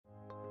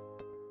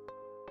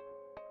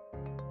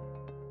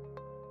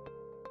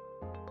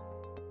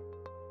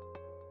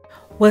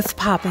What's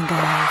poppin',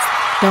 guys?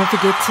 Don't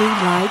forget to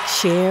like,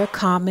 share,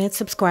 comment,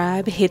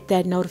 subscribe, hit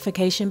that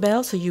notification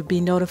bell so you'll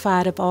be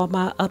notified of all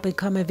my up and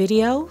coming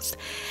videos.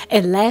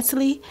 And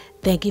lastly,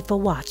 thank you for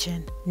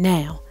watching.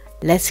 Now,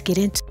 let's get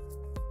into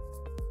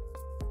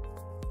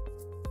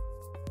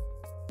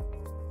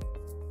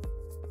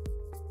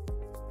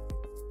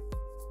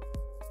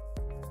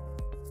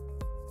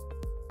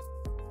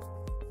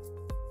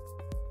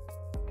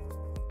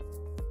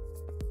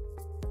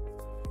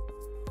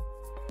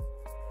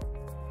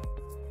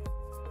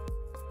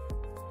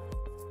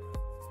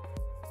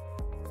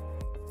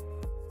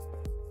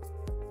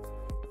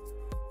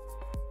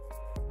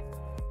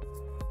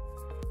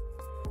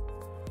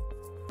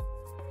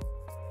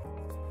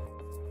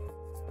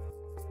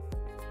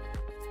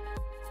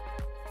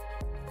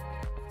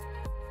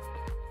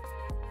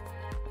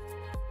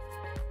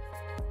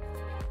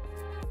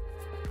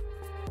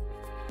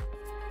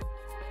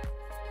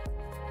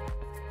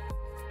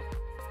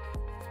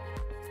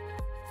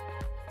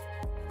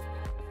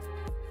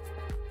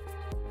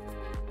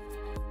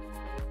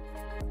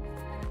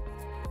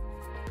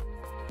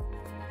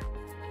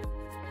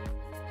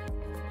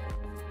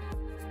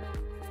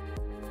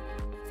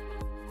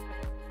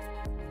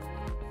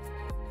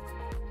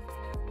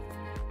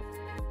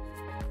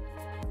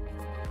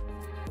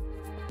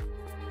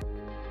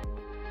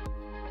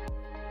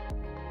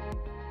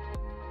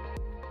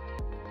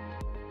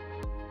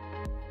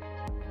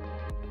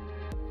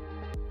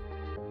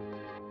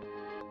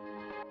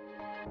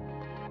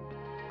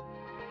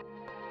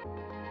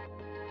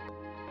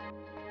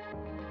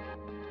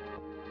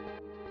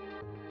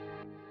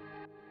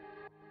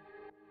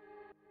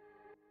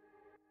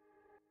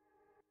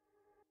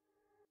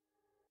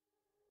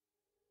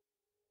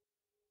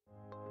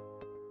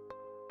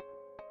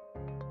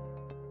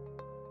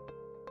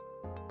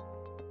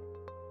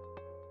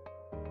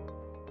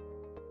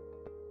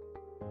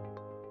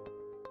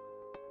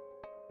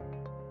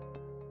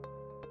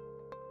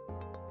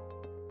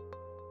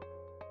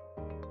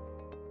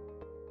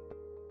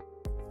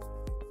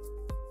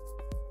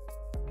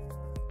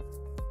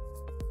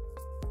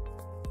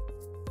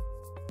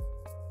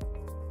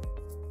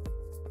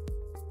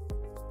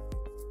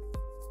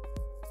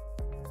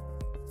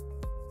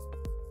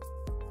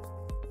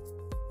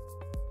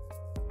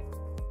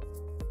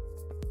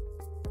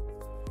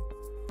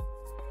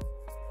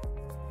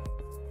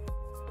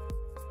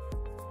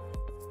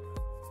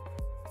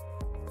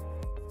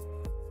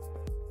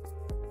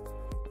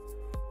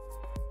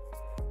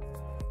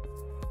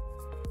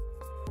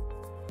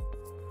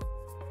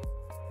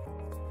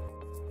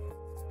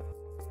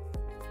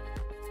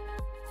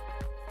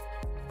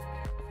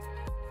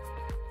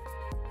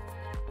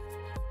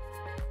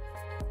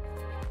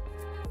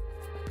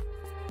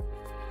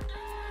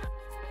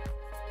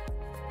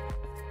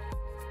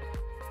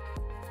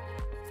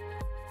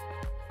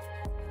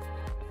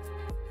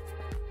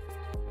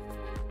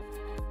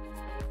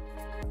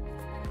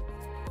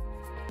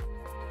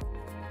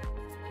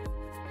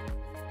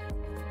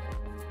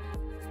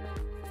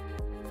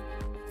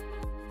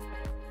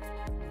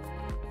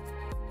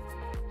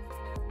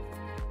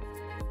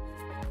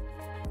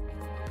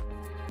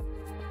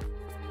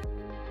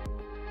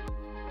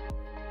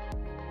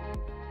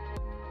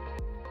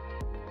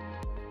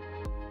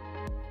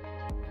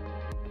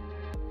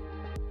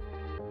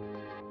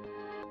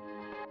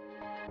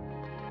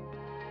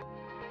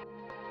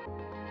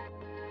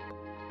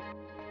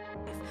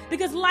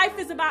because life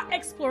is about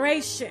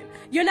exploration.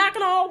 You're not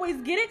going to always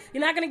get it.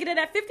 You're not going to get it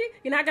at 50.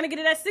 You're not going to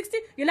get it at 60.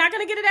 You're not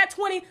going to get it at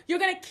 20. You're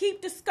going to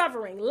keep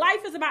discovering.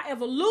 Life is about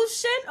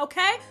evolution,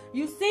 okay?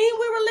 You seen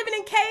we were living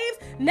in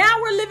caves. Now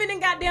we're living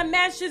in goddamn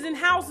mansions and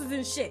houses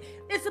and shit.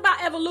 It's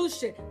about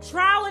evolution.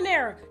 Trial and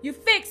error. You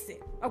fix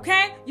it,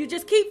 okay? You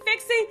just keep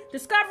fixing,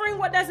 discovering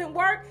what doesn't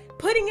work,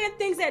 putting in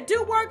things that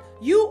do work.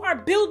 You are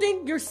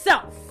building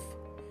yourself.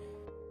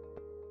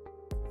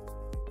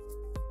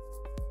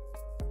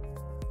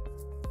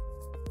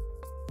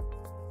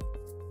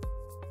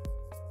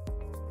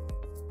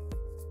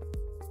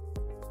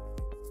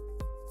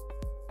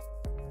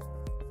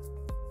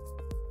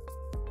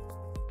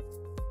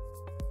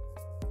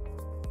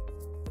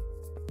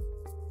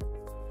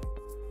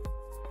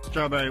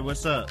 Strawberry,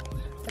 what's up?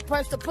 The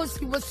price of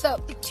pussy, what's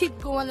up? It keep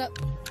going up.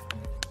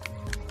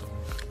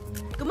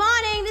 Good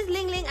morning, this is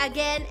Ling Ling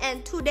again,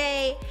 and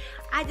today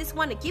I just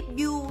want to give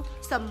you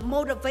some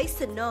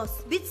motivational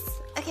speech,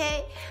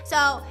 okay?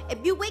 So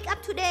if you wake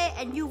up today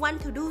and you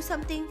want to do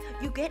something,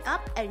 you get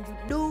up and you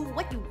do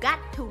what you got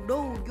to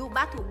do. You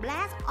about to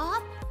blast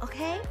off,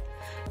 okay?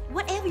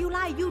 Whatever you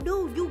like, you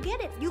do, you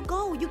get it, you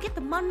go, you get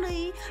the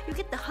money, you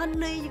get the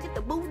honey, you get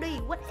the booty,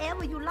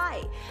 whatever you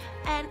like.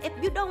 And if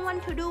you don't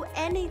want to do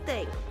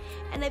anything,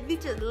 and if you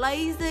just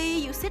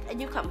lazy, you sit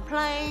and you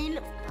complain,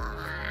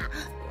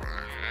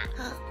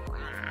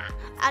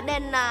 and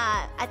then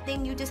I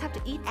think you just have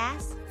to eat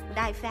ass,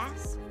 die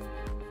fast,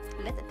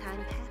 let the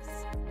time pass.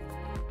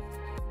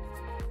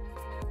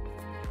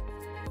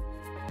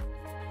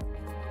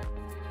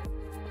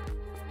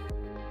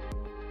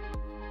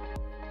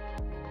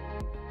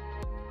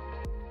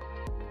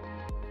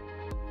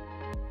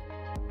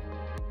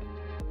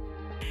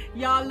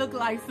 Y'all look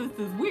like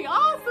sisters. We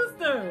are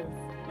sisters.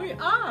 We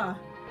are.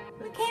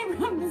 We came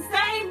from the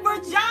same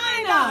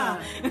vagina.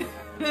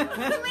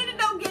 I mean, it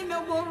don't get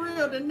no more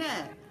real than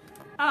that.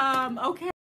 Okay.